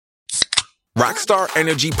Rockstar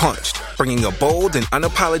Energy Punched, bringing a bold and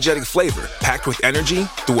unapologetic flavor packed with energy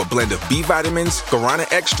through a blend of B vitamins, guarana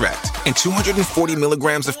extract, and 240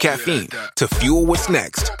 milligrams of caffeine to fuel what's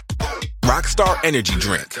next. Rockstar Energy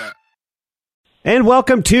Drink. And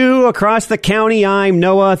welcome to Across the County. I'm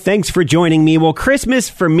Noah. Thanks for joining me. Well, Christmas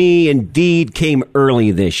for me indeed came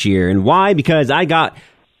early this year. And why? Because I got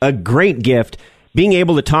a great gift being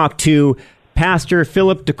able to talk to Pastor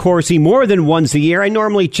Philip de Courcy more than once a year. I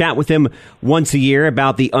normally chat with him once a year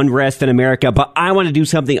about the unrest in America, but I want to do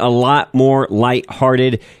something a lot more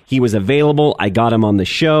lighthearted. He was available. I got him on the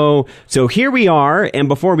show. So here we are. And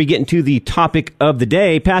before we get into the topic of the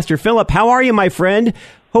day, Pastor Philip, how are you, my friend?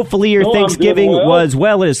 Hopefully your Thanksgiving was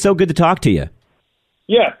well. It is so good to talk to you.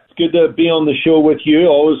 Yeah, it's good to be on the show with you.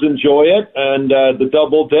 Always enjoy it. And the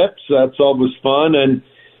double dips, that's always fun. And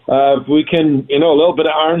if we can, a little bit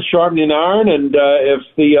of iron sharpening iron, and if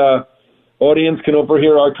the audience can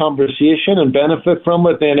overhear our conversation and benefit from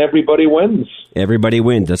it, then everybody wins. Everybody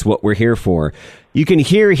wins. That's what we're here for. You can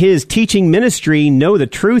hear his teaching ministry, Know the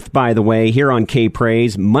Truth, by the way, here on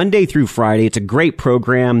K-Praise, Monday through Friday. It's a great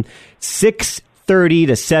program, 6:30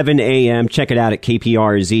 to 7 a.m. Check it out at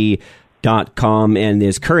kprz.com. And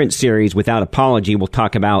this current series, Without Apology, we'll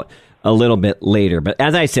talk about a little bit later. But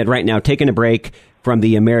as I said, right now, taking a break from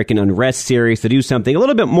the American Unrest series to do something a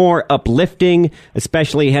little bit more uplifting,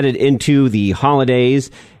 especially headed into the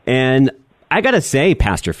holidays. And I got to say,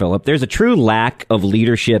 Pastor Philip, there's a true lack of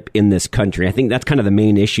leadership in this country. I think that's kind of the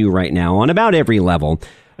main issue right now on about every level,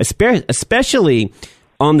 especially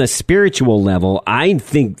on the spiritual level. I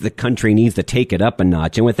think the country needs to take it up a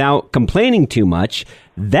notch. And without complaining too much,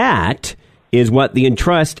 that is what the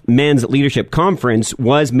ENTRUST Men's Leadership Conference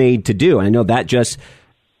was made to do. And I know that just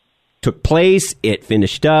took place. It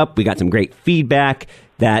finished up. We got some great feedback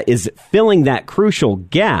that is filling that crucial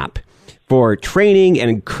gap for training and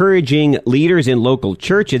encouraging leaders in local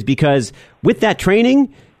churches, because with that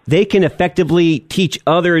training, they can effectively teach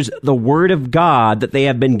others the Word of God that they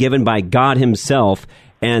have been given by God Himself.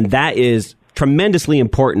 And that is tremendously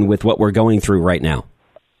important with what we're going through right now.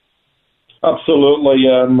 Absolutely.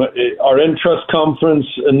 Our ENTRUST conference,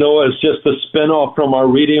 Noah, is just a spin-off from our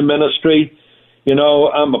radio ministry.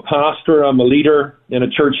 I'm a pastor, I'm a leader in a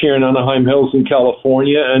church here in Anaheim Hills in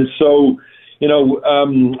California. And so,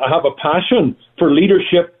 I have a passion for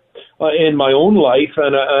leadership in my own life,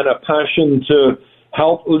 and a passion to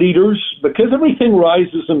help leaders, because everything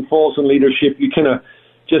rises and falls in leadership. You kind of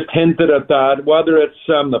just hinted at that, whether it's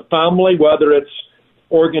the family, whether it's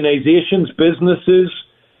organizations, businesses,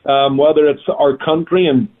 whether it's our country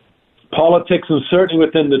and politics, and certainly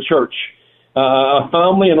within the church. A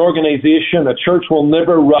family, an organization, a church will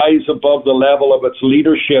never rise above the level of its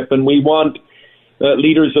leadership, and we want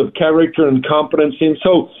leaders of character and competency. And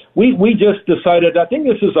so we just decided, I think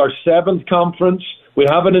this is our 7th conference. We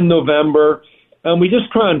have it in November, and we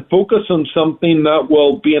just try and focus on something that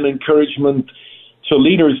will be an encouragement to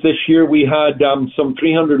leaders. This year we had some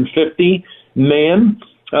 350 men,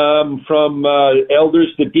 from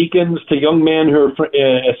elders to deacons to young men who are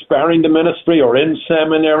aspiring to ministry or in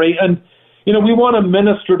seminary. And we want to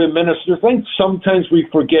minister to ministers. I think sometimes we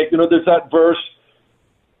forget, there's that verse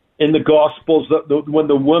in the Gospels that when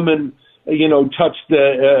the woman, touched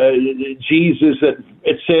Jesus,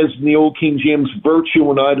 it says in the Old King James, virtue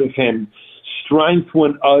went out of him, strength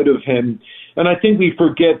went out of him. And I think we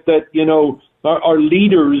forget that, our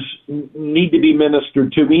leaders need to be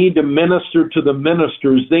ministered to. We need to minister to the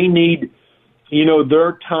ministers. They need,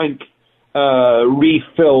 their tank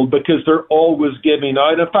refilled, because they're always giving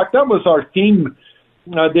out. In fact, that was our theme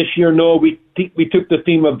this year. No, we took the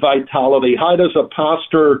theme of vitality. How does a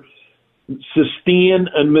pastor sustain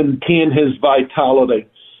and maintain his vitality?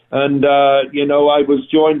 And I was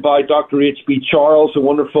joined by Dr. H.B. Charles, a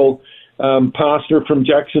wonderful pastor from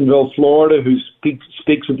Jacksonville, Florida, who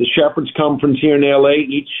speaks at the Shepherds Conference here in LA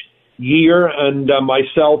each year, and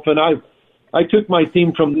myself, and I took my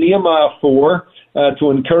theme from Nehemiah 4.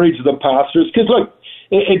 To encourage the pastors. Because, look,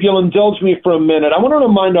 if you'll indulge me for a minute, I want to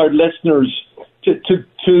remind our listeners to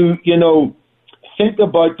think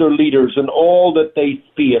about their leaders and all that they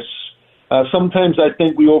face. Sometimes I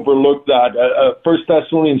think we overlook that. 1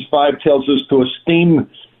 Thessalonians 5 tells us to esteem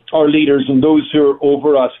our leaders and those who are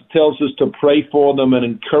over us. It tells us to pray for them and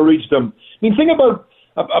encourage them. I mean, think about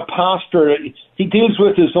a pastor. He deals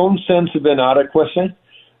with his own sense of inadequacy.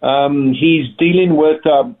 He's dealing with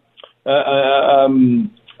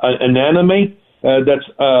an enemy that's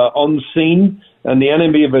unseen, and the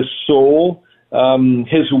enemy of his soul.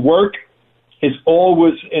 His work is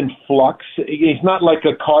always in flux. He's not like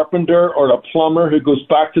a carpenter or a plumber who goes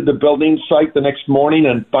back to the building site the next morning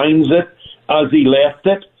and finds it as he left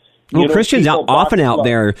it. Well, Christians often out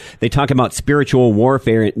there, they talk about spiritual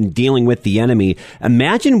warfare and dealing with the enemy.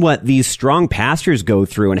 Imagine what these strong pastors go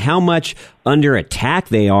through and how much under attack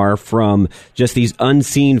they are from just these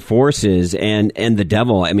unseen forces and the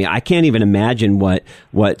devil. I mean, I can't even imagine what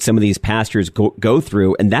some of these pastors go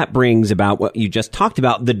through. And that brings about what you just talked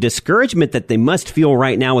about, the discouragement that they must feel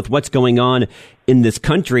right now with what's going on in this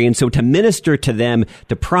country. And so to minister to them,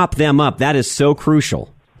 to prop them up, that is so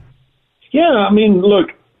crucial. Yeah, I mean, look,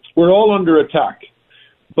 we're all under attack.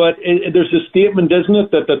 But there's a statement, isn't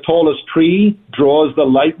it, that the tallest tree draws the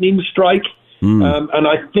lightning strike? And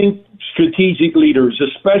I think strategic leaders,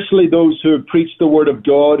 especially those who have preached the word of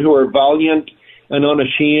God, who are valiant and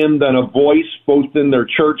unashamed and a voice both in their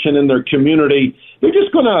church and in their community, they're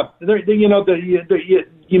just going to,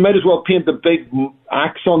 you might as well paint the big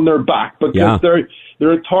axe on their back because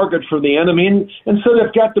they're a target for the enemy. And so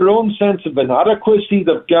they've got their own sense of inadequacy.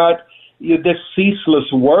 They've got this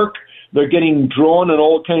ceaseless work. They're getting drawn in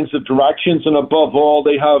all kinds of directions, and above all,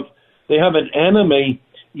 they have an enemy,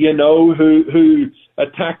 who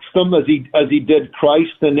attacks them as he did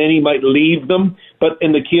Christ, and then he might leave them. But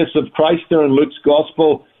in the case of Christ, there in Luke's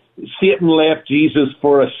Gospel, Satan left Jesus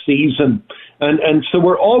for a season, and so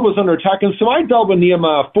we're always under attack. And so I dealt with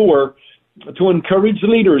Nehemiah 4 to encourage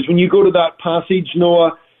leaders. When you go to that passage,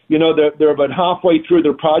 Noah, they're about halfway through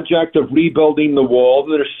their project of rebuilding the wall.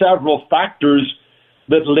 There are several factors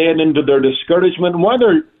that led into their discouragement.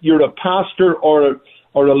 Whether you're a pastor or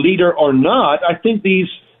a leader or not, I think these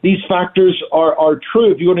factors are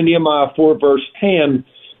true. If you go to Nehemiah 4, verse 10,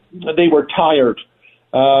 they were tired.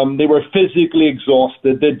 They were physically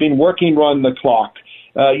exhausted. They'd been working round the clock.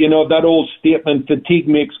 That old statement, fatigue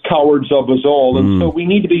makes cowards of us all. And so we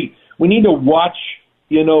need to watch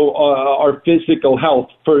our physical health.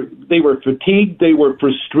 They were fatigued, they were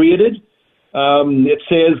frustrated. It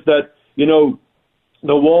says that,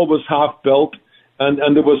 the wall was half built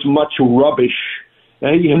and there was much rubbish.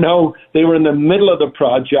 They were in the middle of the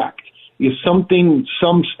project.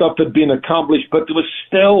 Some stuff had been accomplished, but there was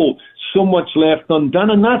still so much left undone.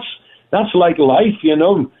 And that's like life,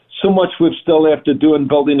 So much we've still left to do in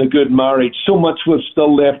building a good marriage. So much we've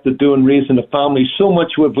still left to do in raising a family. So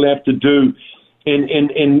much we've left to do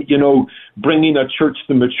in bringing a church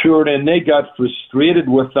to maturity, and they got frustrated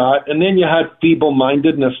with that. And then you had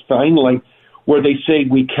feeble-mindedness finally, where they say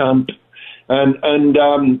we can't. And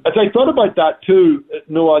as I thought about that too,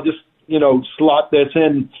 Noah, just slot this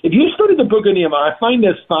in. If you study the book of Nehemiah, I find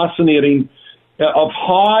this fascinating of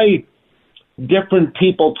how different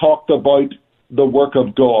people talked about the work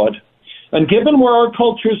of God. And given where our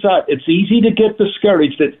culture's at, it's easy to get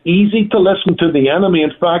discouraged. It's easy to listen to the enemy.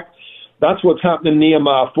 In fact, that's what's happened in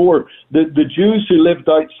Nehemiah 4. The Jews who lived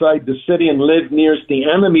outside the city and lived nearest the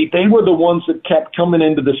enemy, they were the ones that kept coming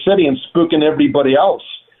into the city and spooking everybody else.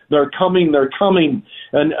 They're coming. And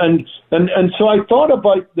so I thought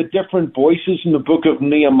about the different voices in the book of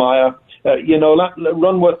Nehemiah.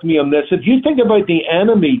 Run with me on this. If you think about the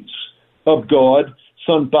enemies of God,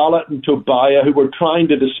 Sanballat and Tobiah, who were trying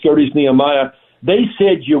to discourage Nehemiah, they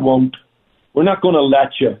said, you won't. We're not going to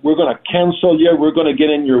let you. We're going to cancel you. We're going to get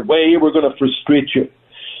in your way. We're going to frustrate you.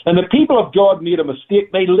 And the people of God made a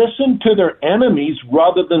mistake. They listened to their enemies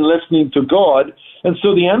rather than listening to God. And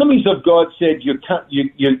so the enemies of God said, you can't,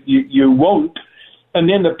 you won't. And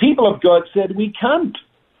then the people of God said, we can't.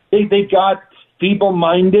 They got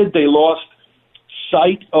feeble-minded. They lost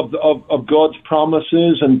sight of God's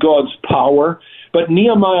promises and God's power. But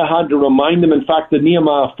Nehemiah had to remind them. In fact, in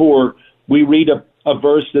Nehemiah 4, we read a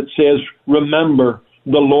verse that says, remember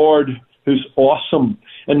the Lord who's awesome.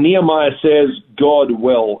 And Nehemiah says, God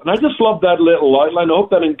will. And I just love that little outline. I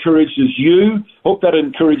hope that encourages you. Hope that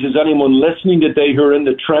encourages anyone listening today who are in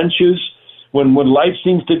the trenches when life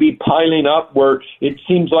seems to be piling up, where it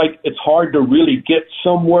seems like it's hard to really get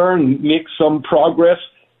somewhere and make some progress.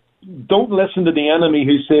 Don't listen to the enemy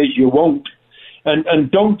who says you won't.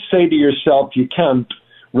 And don't say to yourself you can't.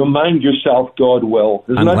 Remind yourself God will.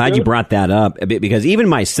 I'm glad you brought that up, because even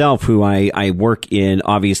myself, who I work in,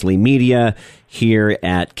 obviously, media here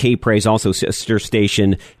at K-Praise, also sister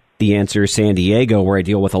station, The Answer San Diego, where I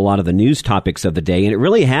deal with a lot of the news topics of the day. And it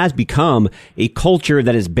really has become a culture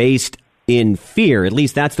that is based in fear. At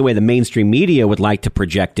least that's the way the mainstream media would like to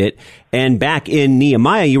project it. And back in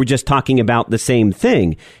Nehemiah, you were just talking about the same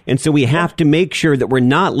thing. And so we have to make sure that we're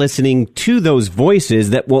not listening to those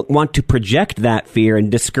voices that will want to project that fear and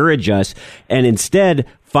discourage us, and instead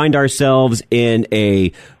find ourselves in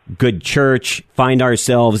a good church, find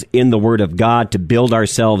ourselves in the Word of God to build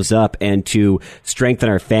ourselves up and to strengthen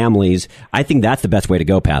our families. I think that's the best way to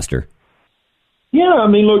go, Pastor. Yeah, I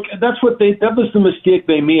mean, look, that was the mistake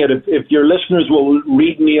they made. If your listeners will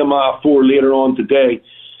read Nehemiah 4 later on today,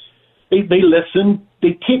 they listen,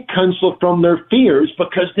 they take counsel from their fears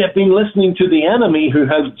because they've been listening to the enemy who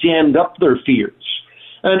has jammed up their fears.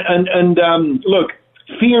 And look,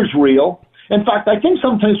 fear's real. In fact, I think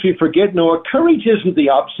sometimes we forget, Noah, courage isn't the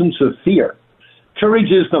absence of fear.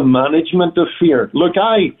 Courage is the management of fear. Look,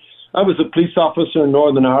 I was a police officer in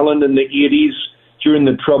Northern Ireland in the 80s during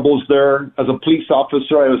the Troubles there. As a police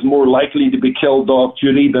officer, I was more likely to be killed off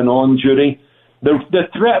duty than on duty. The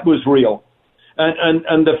threat was real.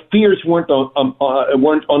 And the fears weren't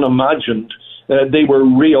unimagined. They were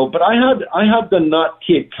real. But I had to not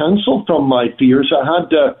take counsel from my fears. I had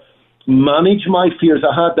to manage my fears.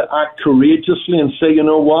 I had to act courageously and say, you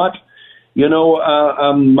know what?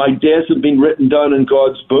 My days have been written down in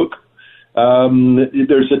God's book.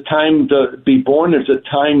 There's a time to be born. There's a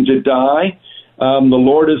time to die. The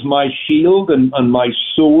Lord is my shield and my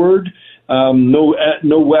sword.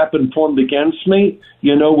 No weapon formed against me,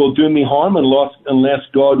 will do me harm unless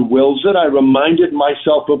God wills it. I reminded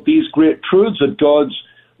myself of these great truths that God's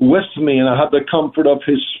with me, and I had the comfort of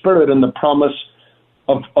His Spirit and the promise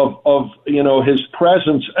of His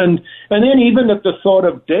presence. And then even at the thought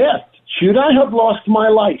of death, should I have lost my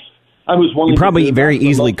life? I was willing. You probably very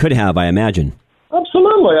easily could have, I imagine.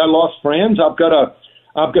 Absolutely, I lost friends. I've got a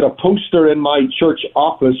poster in my church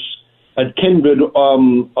office at Kindred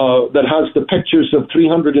that has the pictures of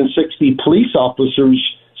 360 police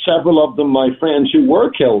officers, several of them my friends who were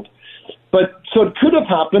killed. But so it could have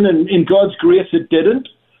happened, and in God's grace it didn't.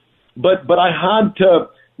 But I had to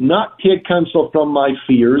not take counsel from my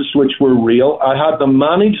fears, which were real. I had to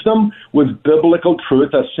manage them with biblical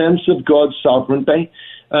truth, a sense of God's sovereignty,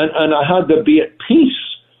 and I had to be at peace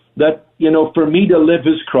that, for me to live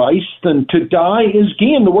is Christ and to die is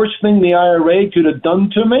gain. The worst thing the IRA could have done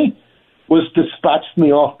to me was dispatched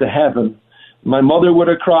me off to heaven. My mother would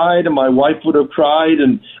have cried and my wife would have cried,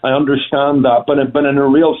 and I understand that. But in a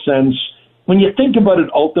real sense, when you think about it,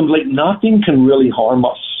 ultimately, nothing can really harm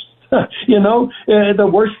us. The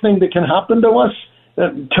worst thing that can happen to us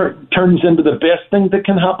turns into the best thing that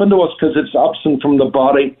can happen to us because it's absent from the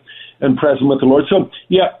body and present with the Lord. So,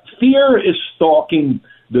 yeah, fear is stalking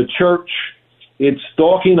the church. It's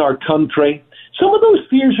stalking our country. Some of those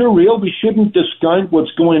fears are real. We shouldn't discount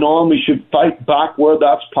what's going on. We should fight back where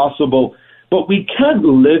that's possible. But we can't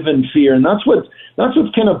live in fear, and that's what's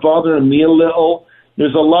kind of bothering me a little.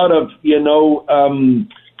 There's a lot of,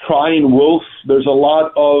 crying wolf. There's a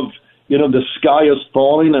lot of, the sky is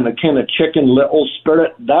falling and a kind of Chicken Little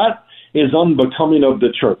spirit. That is unbecoming of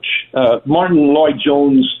the church. Martin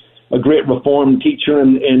Lloyd-Jones, a great Reformed teacher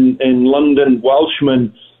in London,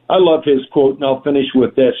 Welshman, I love his quote, and I'll finish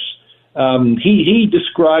with this. He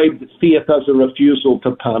described faith as a refusal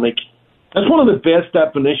to panic. That's one of the best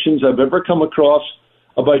definitions I've ever come across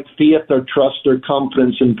about faith or trust or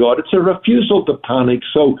confidence in God. It's a refusal to panic.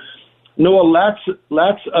 So, Noah,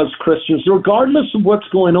 let's as Christians, regardless of what's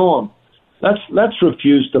going on, let's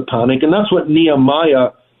refuse to panic. And that's what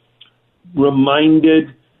Nehemiah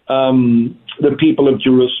reminded the people of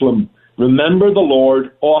Jerusalem. Remember the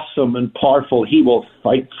Lord, awesome and powerful. He will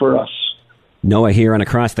fight for us. Noah here on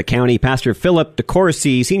Across the County. Pastor Philip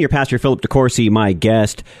DeCourcy, Senior Pastor Philip DeCourcy, my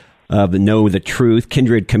guest of Know the Truth,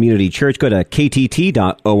 Kindred Community Church. Go to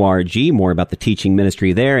ktt.org, more about the teaching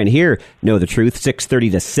ministry there. And here, Know the Truth,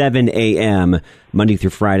 6:30 to 7 a.m., Monday through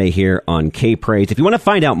Friday here on K-Praise. If you want to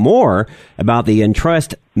find out more about the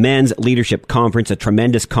ENTRUST Men's Leadership Conference, a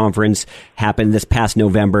tremendous conference, happened this past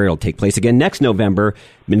November. It'll take place again next November.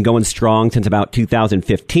 Been going strong since about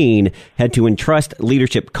 2015. Head to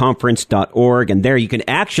entrustleadershipconference.org, and there you can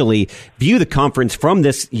actually view the conference from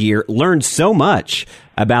this year, learn so much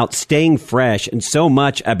about staying fresh and so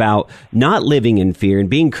much about not living in fear and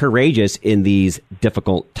being courageous in these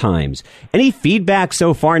difficult times. Any feedback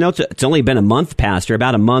so far? I know it's only been a month, Pastor,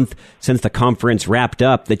 about a month since the conference wrapped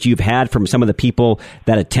up, that you've had from some of the people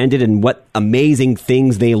that attended and what amazing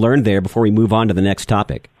things they learned there before we move on to the next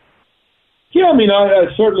topic. Yeah, I mean,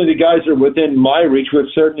 certainly the guys are within my reach. We've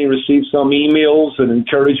certainly received some emails and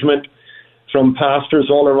encouragement from pastors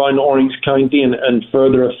all around Orange County and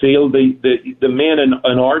further afield. The men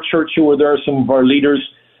in our church who were there, some of our leaders,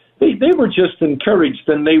 they were just encouraged,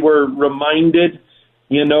 and they were reminded,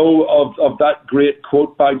 of that great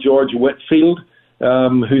quote by George Whitefield,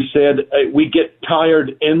 who said, we get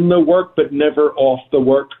tired in the work, but never off the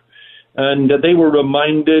work. And they were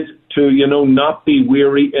reminded to, not be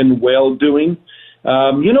weary in well-doing.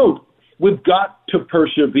 We've got to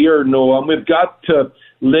persevere, Noah, and we've got to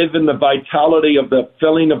live in the vitality of the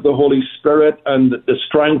filling of the Holy Spirit and the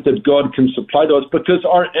strength that God can supply to us, because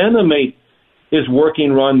our enemy is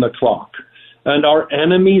working round the clock. And our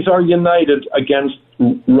enemies are united against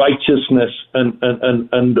righteousness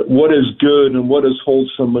and what is good and what is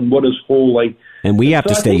wholesome and what is holy. And we have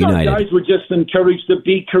to stay united. Our guys were just encouraged to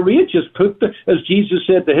be courageous. As Jesus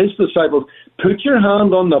said to his disciples, put your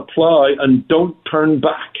hand on the plow and don't turn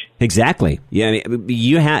back. Exactly. Yeah, I mean,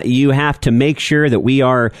 you have to make sure that we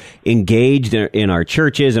are engaged in our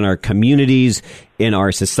churches, in our communities, in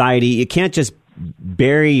our society. You can't just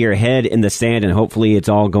bury your head in the sand and hopefully it's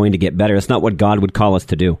all going to get better. That's not what God would call us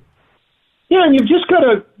to do. Yeah, and you've just got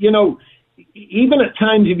to, even at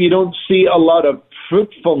times if you don't see a lot of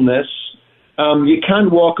fruitfulness, you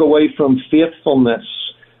can't walk away from faithfulness.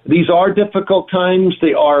 These are difficult times.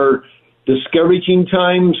 They are discouraging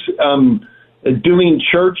times. Doing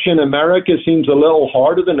church in America seems a little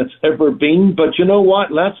harder than it's ever been. But you know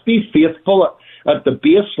what? Let's be faithful at the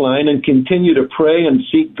baseline and continue to pray and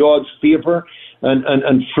seek God's favor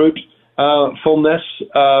and fruitfulness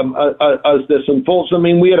as this unfolds. I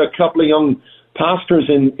mean, we had a couple of young pastors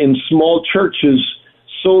in small churches,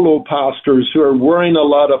 solo pastors who are wearing a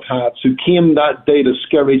lot of hats, who came that day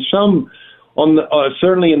discouraged, some on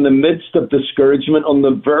certainly in the midst of discouragement, on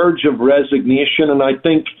the verge of resignation, and I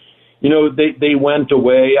think, they went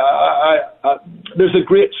away. There's a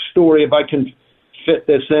great story, if I can fit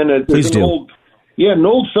this in. Please do. An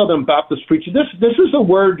old Southern Baptist preacher. This is a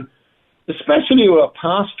word, especially to a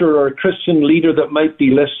pastor or a Christian leader that might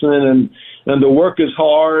be listening, and the work is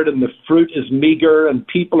hard, and the fruit is meager, and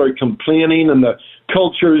people are complaining, and the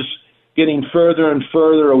culture's getting further and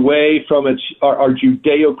further away from our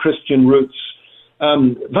Judeo-Christian roots.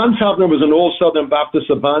 Vance Havner was an old Southern Baptist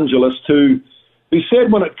evangelist who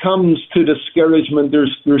said when it comes to discouragement,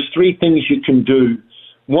 there's three things you can do.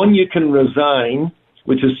 One, you can resign,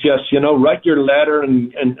 which is just, write your letter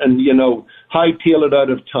and hightail it out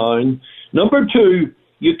of town. Number two,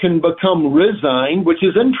 you can become resigned, which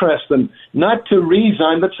is interesting, not to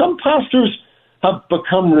resign, but some pastors have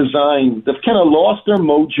become resigned. They've kind of lost their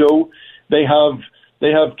mojo. They have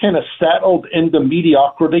kind of settled into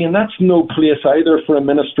mediocrity, and that's no place either for a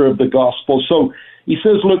minister of the gospel. So he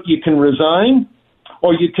says, look, you can resign,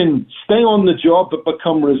 or you can stay on the job but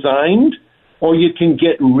become resigned, or you can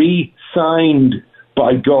get re-signed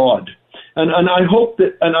by God. And I hope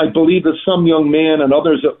that, and I believe that some young men and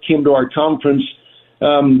others that came to our conference,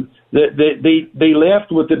 they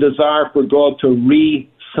left with the desire for God to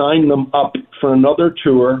re-sign them up for another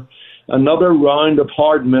tour, another round of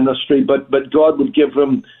hard ministry, but God would give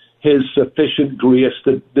them his sufficient grace,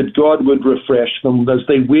 that God would refresh them. As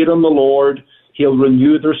they wait on the Lord, he'll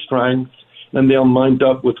renew their strength, and they'll mount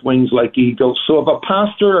up with wings like eagles. So if a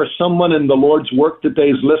pastor or someone in the Lord's work today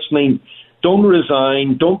is listening, don't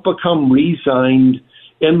resign, don't become resigned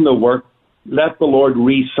in the work. Let the Lord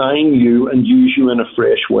re-sign you and use you in a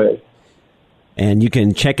fresh way. And you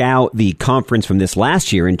can check out the conference from this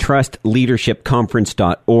last year,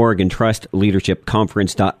 ENTRUSTLeadershipConference.org,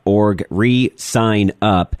 ENTRUSTLeadershipConference.org. Re-sign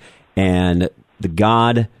up, and the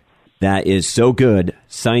God that is so good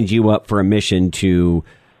signs you up for a mission to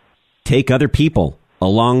take other people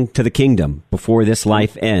along to the kingdom before this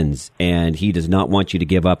life ends, and he does not want you to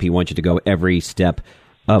give up. He wants you to go every step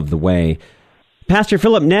of the way. Pastor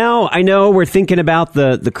Philip, now I know we're thinking about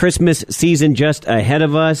the Christmas season just ahead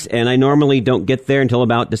of us, and I normally don't get there until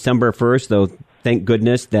about December 1st, though thank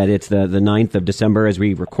goodness that it's the 9th of December as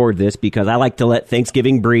we record this, because I like to let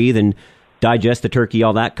Thanksgiving breathe and digest the turkey,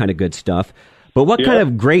 all that kind of good stuff. But what kind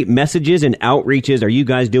of great messages and outreaches are you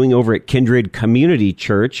guys doing over at Kindred Community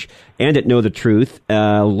Church and at Know the Truth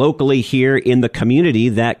locally here in the community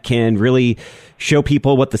that can really show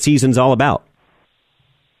people what the season's all about?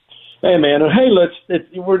 Hey, man. Hey,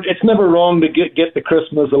 it's never wrong to get to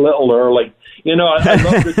Christmas a little early. I love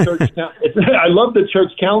the church. I love the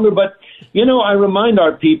church calendar, but I remind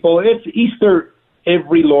our people it's Easter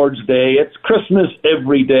every Lord's Day. It's Christmas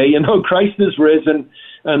every day. Christ is risen.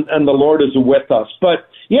 And the Lord is with us. But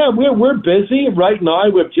yeah, we're busy right now.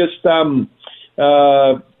 We've just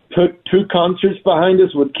put two concerts behind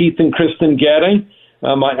us with Keith and Kristen Getty,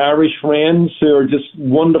 my Irish friends who are just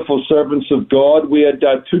wonderful servants of God. We had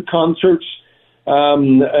two concerts,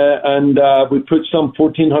 and we put some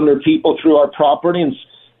 1,400 people through our property and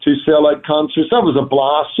two sellout concerts. That was a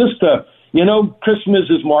blast. Christmas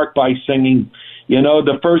is marked by singing.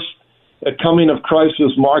 The first coming of Christ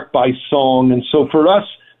was marked by song. And so for us,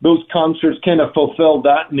 those concerts kind of fulfilled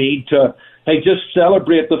that need to, just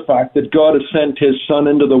celebrate the fact that God has sent his Son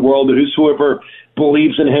into the world, that whosoever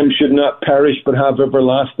believes in him should not perish but have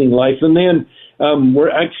everlasting life. And then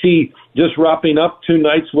we're actually just wrapping up 2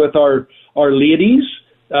 nights with our ladies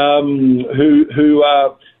who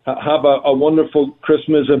have a wonderful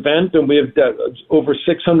Christmas event, and we have over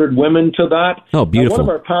 600 women to that. Oh, beautiful!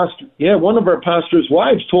 One of our pastors'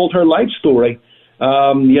 wives told her life story,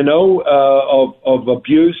 of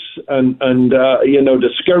abuse and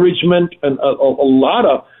discouragement and a lot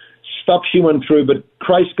of stuff she went through. But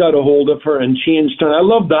Christ got a hold of her and changed her. And I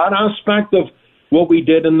love that aspect of what we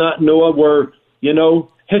did in that, Noah, where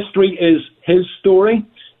history is His story.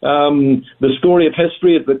 The story of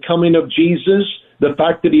history is the coming of Jesus, the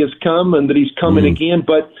fact that He has come and that He's coming again,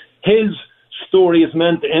 but His story is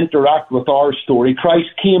meant to interact with our story. Christ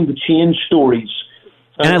came to change stories.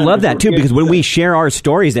 And I love that, too, because when we share our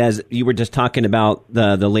stories, as you were just talking about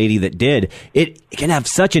the lady that did, it can have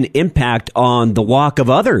such an impact on the walk of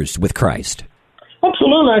others with Christ.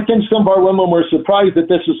 Absolutely. I think some of our women were surprised that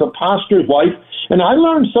this is a pastor's wife. And I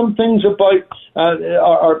learned some things about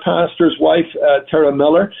our pastor's wife, Tara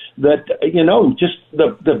Miller, that, just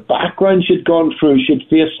the background she'd gone through. She'd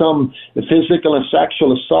faced some physical and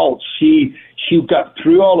sexual assaults. She got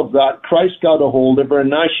through all of that. Christ got a hold of her, and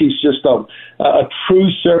now she's just a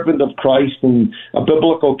true servant of Christ and a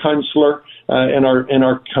biblical counselor in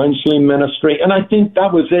our counseling ministry. And I think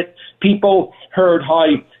that was it. People heard how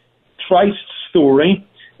Christ's story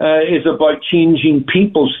is about changing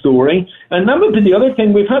people's story. And that would be the other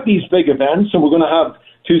thing. We've had these big events, and we're going to have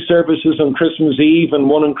 2 services on Christmas Eve and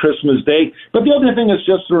 1 on Christmas Day. But the other thing is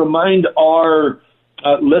just to remind our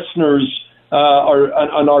listeners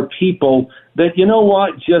and our people that,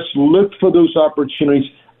 just look for those opportunities.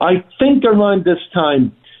 I think around this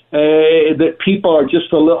time that people are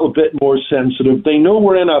just a little bit more sensitive. They know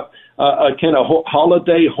we're in a kind of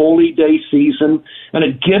holiday, holy day season, and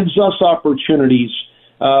it gives us opportunities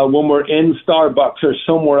when we're in Starbucks or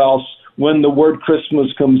somewhere else, when the word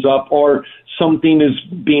Christmas comes up or something is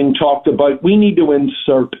being talked about. We need to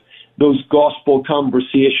insert those gospel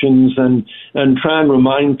conversations and try and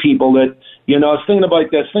remind people that, I was thinking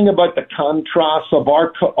about this, about the contrast of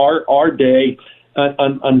our day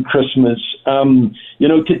and Christmas.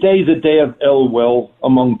 Today's a day of ill will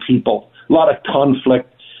among people, a lot of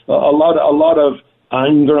conflict, a lot of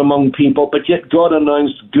anger among people, but yet God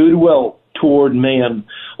announced goodwill toward man.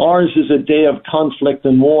 Ours is a day of conflict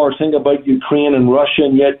and war. Think about Ukraine and Russia,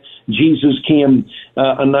 and yet Jesus came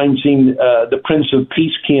announcing, the Prince of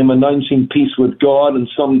Peace came announcing peace with God and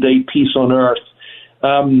someday peace on earth.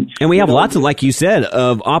 And we have lots of, like you said,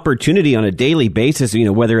 of opportunity on a daily basis,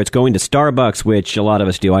 whether it's going to Starbucks, which a lot of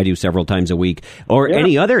us do, I do several times a week, or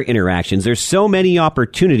any other interactions. There's so many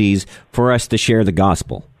opportunities for us to share the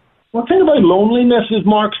gospel. Well, think about loneliness as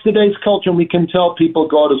marks today's culture, and we can tell people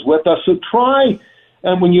God is with us. So try,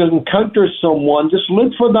 and when you encounter someone, just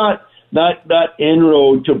look for that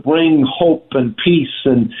inroad to bring hope and peace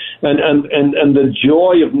and the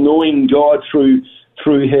joy of knowing God through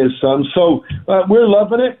His Son. So we're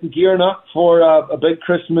loving it, gearing up for a big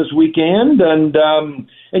Christmas weekend, and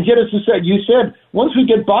yet, as you said, once we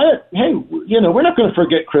get by it, hey, we're not going to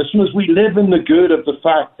forget Christmas. We live in the good of the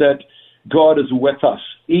fact that God is with us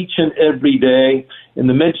each and every day. In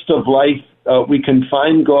the midst of life, we can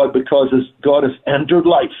find God because God has entered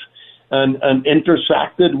life and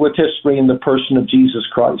intersected with history in the person of Jesus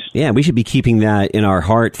Christ. Yeah, we should be keeping that in our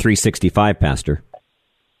heart 365, Pastor.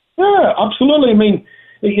 Yeah, absolutely. I mean,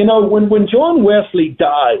 when John Wesley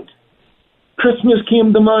died, Christmas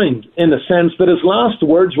came to mind in the sense that his last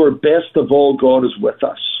words were, "Best of all, God is with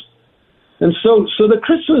us." And so the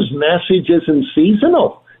Christmas message isn't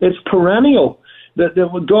seasonal. It's perennial. That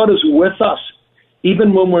God is with us.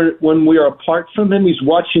 Even when we are apart from Him, He's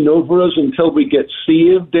watching over us until we get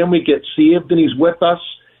saved. Then we get saved, and He's with us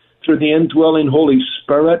through the indwelling Holy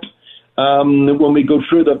Spirit. When we go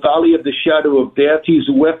through the valley of the shadow of death, He's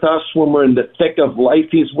with us. When we're in the thick of life,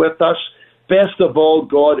 He's with us. Best of all,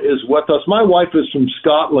 God is with us. My wife is from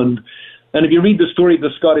Scotland, and if you read the story of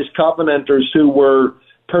the Scottish Covenanters who were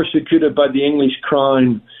persecuted by the English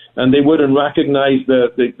crown, and they wouldn't recognize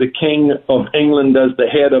the King of England as the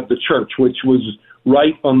head of the church, which was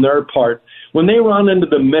right on their part. When they ran into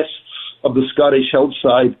the mists of the Scottish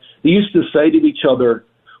hillside, they used to say to each other,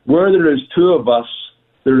 "Where there is 2 of us,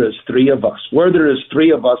 there is 3 of us. Where there is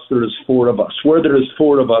 3 of us, there is 4 of us. Where there is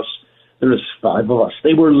 4 of us, there is 5 of us."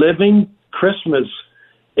 They were living Christmas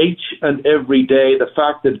each and every day, the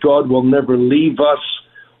fact that God will never leave us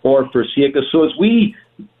or forsake us. So as we,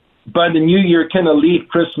 by the new year, kind of leave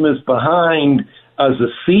Christmas behind as a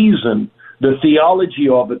season, the theology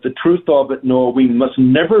of it, the truth of it, no, we must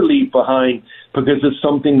never leave behind because it's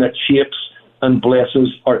something that shapes and blesses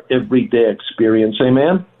our everyday experience.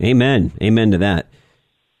 Amen? Amen. Amen to that.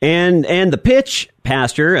 And the pitch,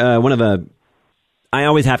 Pastor, one of I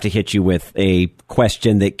always have to hit you with a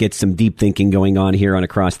question that gets some deep thinking going on here on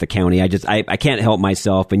Across the County. I can't help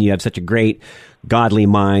myself, and you have such a great godly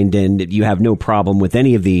mind, and you have no problem with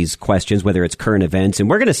any of these questions, whether it's current events. And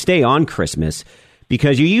we're going to stay on Christmas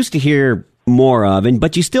because you used to hear more of,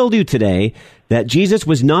 but you still do today, that Jesus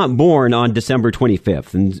was not born on December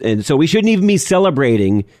 25th. And so we shouldn't even be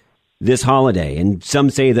celebrating this holiday. And some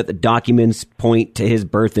say that the documents point to his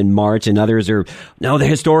birth in March, and others are, no, the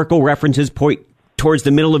historical references point towards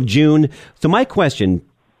the middle of June. So my question,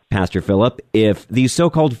 Pastor Philip, if these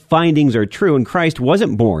so-called findings are true and Christ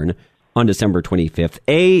wasn't born on December 25th,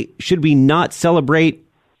 A, should we not celebrate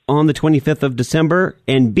on the 25th of December?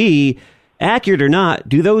 And B, accurate or not,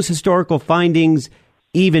 do those historical findings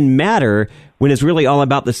even matter when it's really all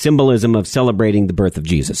about the symbolism of celebrating the birth of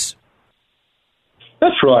Jesus?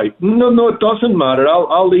 That's right. No, it doesn't matter.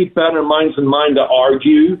 I'll leave better minds than mine to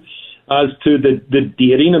argue as to the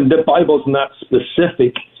dating, and the Bible's not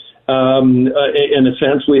specific. In a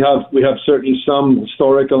sense, we have certainly some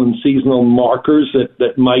historical and seasonal markers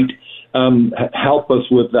that might help us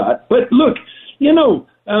with that. But look, you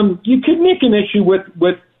could make an issue with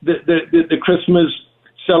the Christmas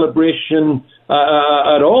celebration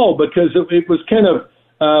at all, because it was kind of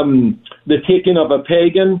the taking of a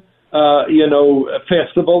pagan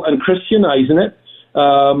festival and Christianizing it.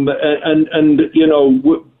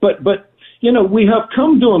 But we have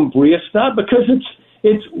come to embrace that, because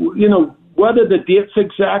it's whether the date's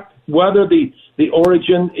exact, whether the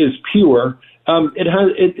origin is pure,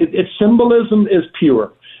 its symbolism is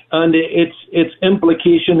pure, and its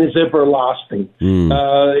implication is everlasting.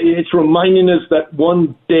 It's reminding us that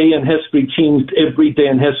one day in history changed every day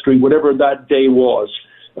in history, whatever that day was.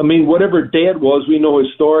 I mean, whatever day it was, we know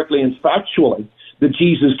historically and factually that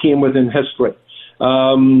Jesus came within history.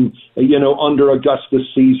 Under Augustus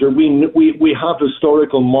Caesar, we have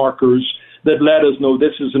historical markers that let us know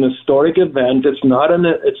this is an historic event. It's not a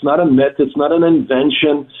myth. It's not an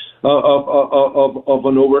invention of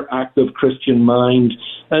an overactive Christian mind,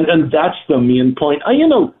 and that's the main point.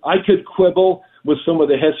 I could quibble with some of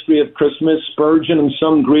the history of Christmas. Spurgeon and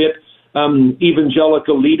some great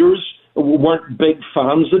evangelical leaders weren't big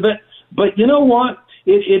fans of it, but you know what?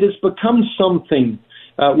 It has become something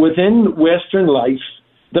within Western life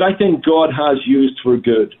that I think God has used for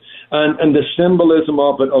good. And the symbolism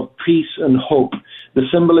of it, of peace and hope, the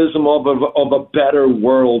symbolism of a better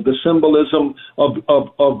world, the symbolism of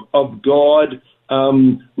God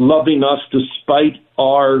loving us despite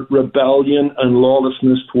our rebellion and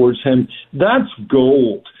lawlessness towards Him. That's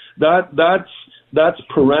gold. That's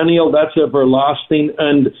perennial. That's everlasting.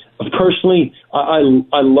 And personally, I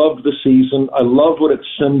love the season. I love what it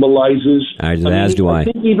symbolizes. As do I. I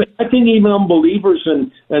think even unbelievers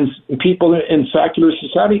and people in secular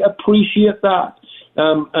society appreciate that.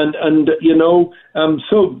 So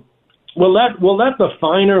we'll let the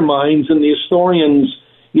finer minds and the historians,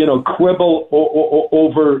 quibble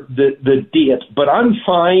over the date. But I'm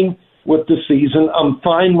fine with the season. I'm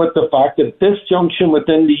fine with the fact that this junction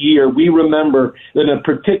within the year, we remember that in a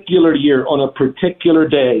particular year, on a particular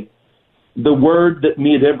day, the Word that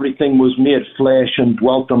made everything was made flesh and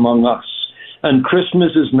dwelt among us. And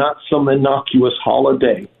Christmas is not some innocuous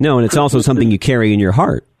holiday. No, and it's also something you carry in your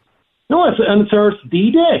heart. No, it's Earth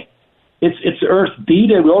D-Day. It's Earth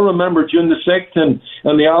D-Day. We all remember June the 6th and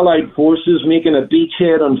the Allied forces making a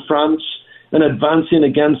beachhead on France and advancing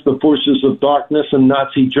against the forces of darkness in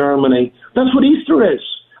Nazi Germany. That's what Easter is,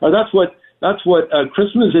 or that's what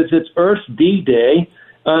Christmas is. It's Earth D-Day,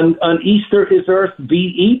 and Easter is Earth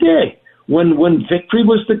VE Day, when victory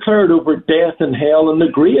was declared over death and hell and the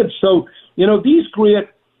grave. So these great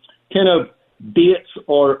kind of dates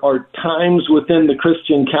or times within the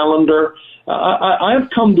Christian calendar, I have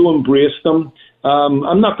come to embrace them.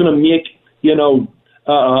 I'm not going to make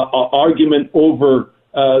argument over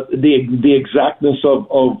the exactness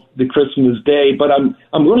of the Christmas day, but I'm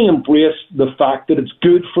going to embrace the fact that it's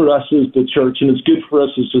good for us as the church and it's good for us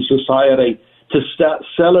as a society to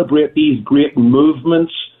celebrate these great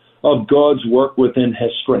movements of God's work within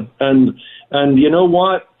history. And you know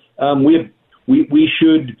what? We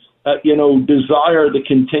should desire the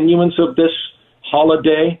continuance of this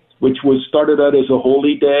holiday, which was started out as a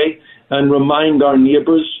holy day, and remind our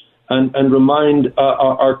neighbors and remind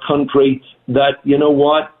our country that,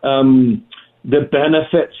 the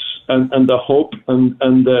benefits and the hope and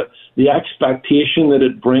the expectation that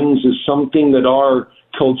it brings is something that our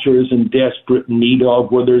culture is in desperate need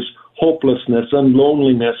of, where there's hopelessness and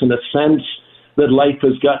loneliness and a sense that life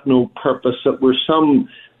has got no purpose, that we're some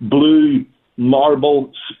blue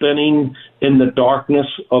marble spinning in the darkness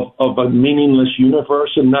of a meaningless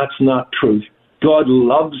universe, and that's not truth. God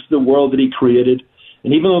loves the world that He created.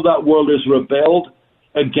 And even though that world has rebelled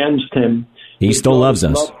against him, he still loves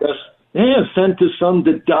us. Yeah, sent his son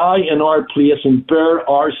to die in our place and bear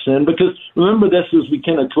our sin. Because remember this as we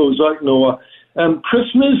kind of close out, Noah.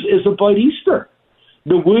 Christmas is about Easter.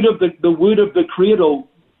 The wood of the cradle,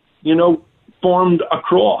 formed a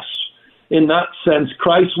cross. In that sense,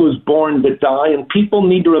 Christ was born to die, and people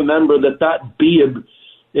need to remember that babe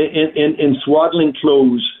in swaddling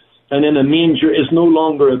clothes and in a manger is no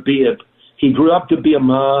longer a babe. He grew up to be a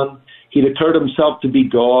man. He declared himself to be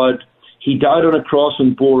God. He died on a cross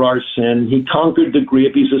and bore our sin. He conquered the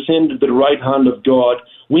grave. He's ascended to the right hand of God.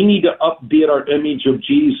 We need to update our image of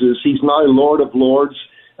Jesus. He's now Lord of Lords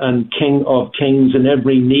and King of Kings, and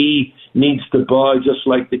every knee needs to bow just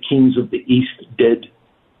like the kings of the East did.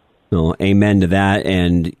 Well, amen to that.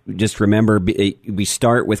 And just remember, we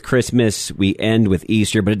start with Christmas, we end with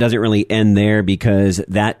Easter, but it doesn't really end there, because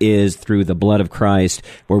that is through the blood of Christ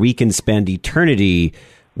where we can spend eternity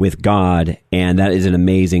with God, and that is an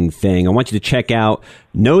amazing thing. I want you to check out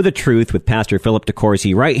Know the Truth with Pastor Philip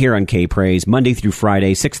Courcy right here on K-Praise, Monday through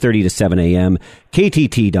Friday, 6:30 to 7 a.m.,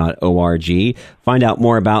 ktt.org. Find out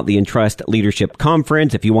more about the ENTRUST Leadership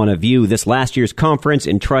Conference. If you want to view this last year's conference,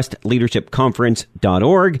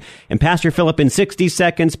 ENTRUSTLeadershipConference.org. And Pastor Philip, in 60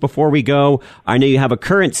 seconds before we go, I know you have a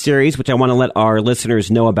current series, which I want to let our listeners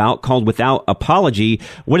know about, called Without Apology.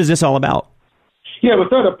 What is this all about? Yeah,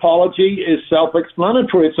 Without Apology is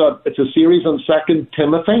self-explanatory. It's a series on 2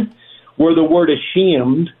 Timothy, where the word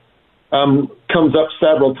ashamed comes up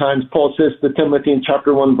several times. Paul says to Timothy in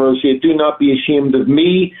chapter 1, verse 8, do not be ashamed of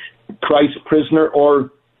me, Christ's prisoner,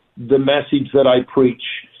 or the message that I preach.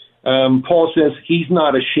 Paul says he's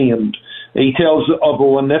not ashamed. He tells of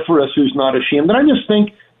Onesiphorus who's not ashamed. And I just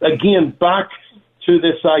think, again, back to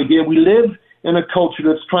this idea, we live in a culture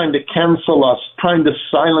that's trying to cancel us, trying to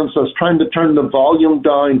silence us, trying to turn the volume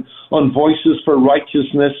down on voices for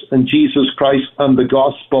righteousness and Jesus Christ and the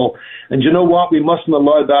gospel. And you know what? We mustn't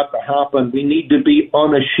allow that to happen. We need to be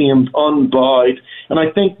unashamed, unbowed. And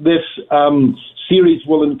I think this series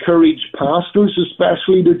will encourage pastors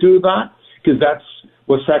especially to do that, because that's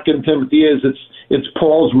what 2 Timothy is. It's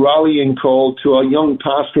Paul's rallying call to a young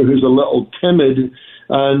pastor who's a little timid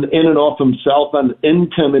and in and of himself and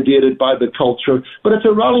intimidated by the culture. But it's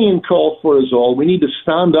a rallying call for us all. We need to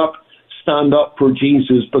stand up for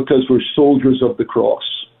Jesus, because we're soldiers of the cross.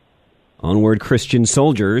 Onward, Christian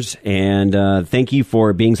soldiers. And thank you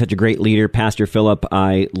for being such a great leader, Pastor Philip.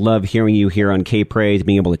 I love hearing you here on K-Praise,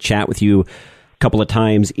 being able to chat with you a couple of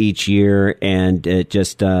times each year. And it's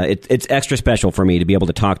extra special for me to be able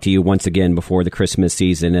to talk to you once again before the Christmas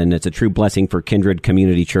season. And it's a true blessing for Kindred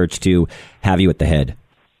Community Church to have you at the head.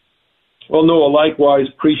 Well, Noah, likewise,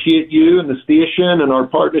 appreciate you and the station and our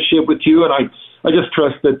partnership with you. And I just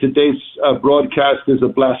trust that today's broadcast is a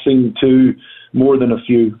blessing to more than a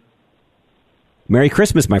few. Merry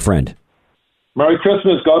Christmas, my friend. Merry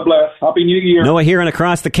Christmas. God bless. Happy New Year. Noah here and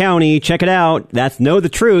across the county. Check it out. That's Know the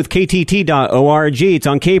Truth, ktt.org. It's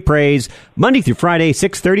on K-Praise, Monday through Friday,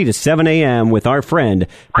 6:30 to 7 a.m. with our friend,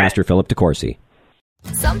 Pastor Philip Courcy.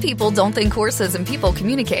 Some people don't think horses and people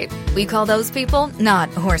communicate. We call those people not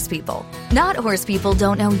horse people. Not horse people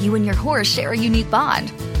don't know you and your horse share a unique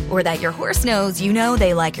bond, or that your horse knows you know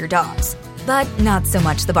they like your dogs. But not so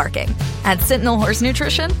much the barking. At Sentinel Horse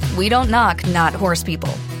Nutrition, we don't knock not horse people.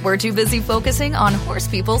 We're too busy focusing on horse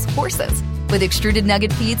people's horses. With extruded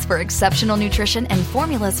nugget feeds for exceptional nutrition and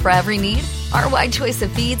formulas for every need, our wide choice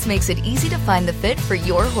of feeds makes it easy to find the fit for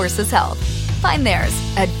your horse's health. Find theirs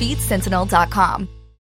at feedsentinel.com.